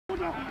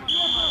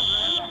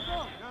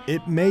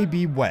It may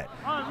be wet,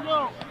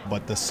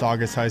 but the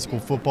Saugus High School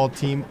football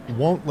team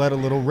won't let a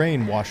little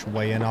rain wash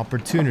away an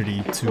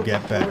opportunity to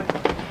get better.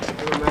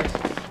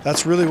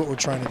 That's really what we're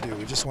trying to do.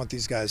 We just want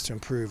these guys to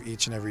improve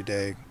each and every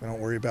day. We don't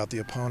worry about the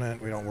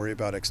opponent. We don't worry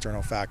about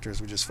external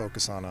factors. We just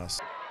focus on us.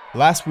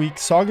 Last week,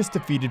 Saugus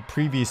defeated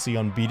previously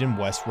unbeaten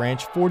West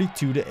Ranch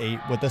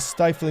 42-8 with a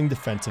stifling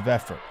defensive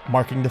effort,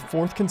 marking the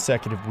fourth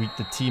consecutive week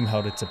the team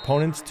held its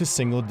opponents to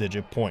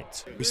single-digit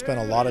points. We spent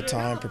a lot of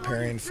time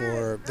preparing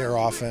for their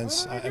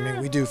offense. I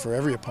mean, we do for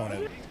every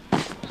opponent.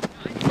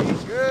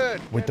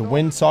 With the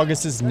win,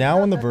 Saugus is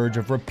now on the verge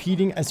of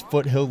repeating as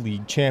Foothill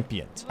League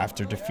champions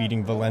after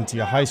defeating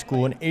Valencia High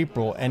School in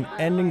April and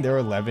ending their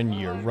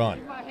 11-year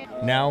run.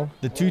 Now,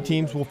 the two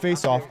teams will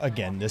face off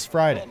again this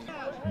Friday.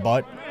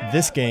 But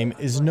this game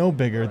is no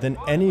bigger than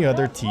any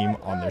other team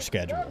on their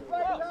schedule.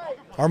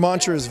 Our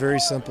mantra is very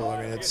simple.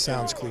 I mean, it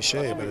sounds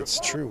cliche, but it's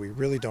true. We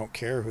really don't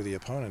care who the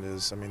opponent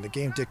is. I mean, the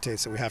game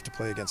dictates that we have to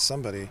play against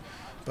somebody,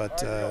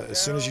 but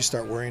as soon as you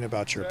start worrying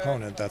about your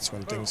opponent, that's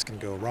when things can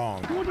go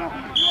wrong.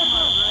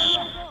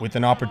 With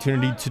an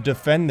opportunity to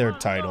defend their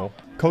title,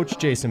 Coach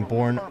Jason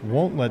Bourne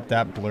won't let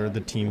that blur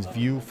the team's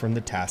view from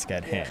the task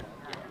at hand.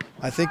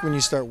 I think when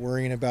you start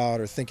worrying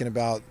about or thinking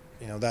about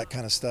that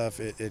kind of stuff,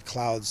 it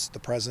clouds the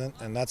present,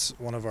 and that's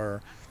one of our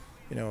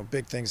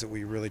big things that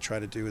we really try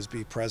to do is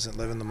be present,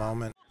 live in the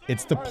moment.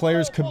 It's the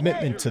players'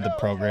 commitment to the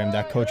program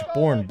that Coach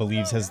Bourne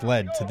believes has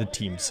led to the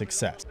team's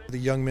success. The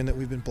young men that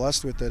we've been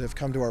blessed with that have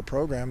come to our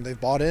program, they've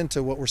bought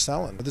into what we're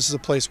selling. This is a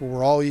place where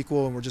we're all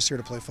equal and we're just here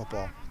to play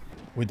football.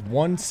 With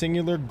one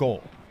singular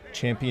goal,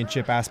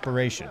 championship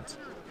aspirations,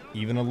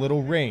 even a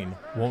little rain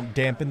won't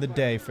dampen the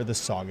day for the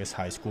Saugus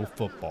High School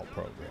football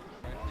program.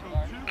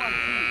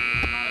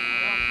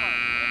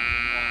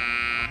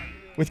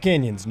 With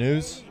Canyons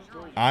News,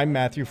 I'm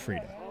Matthew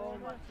Frieda.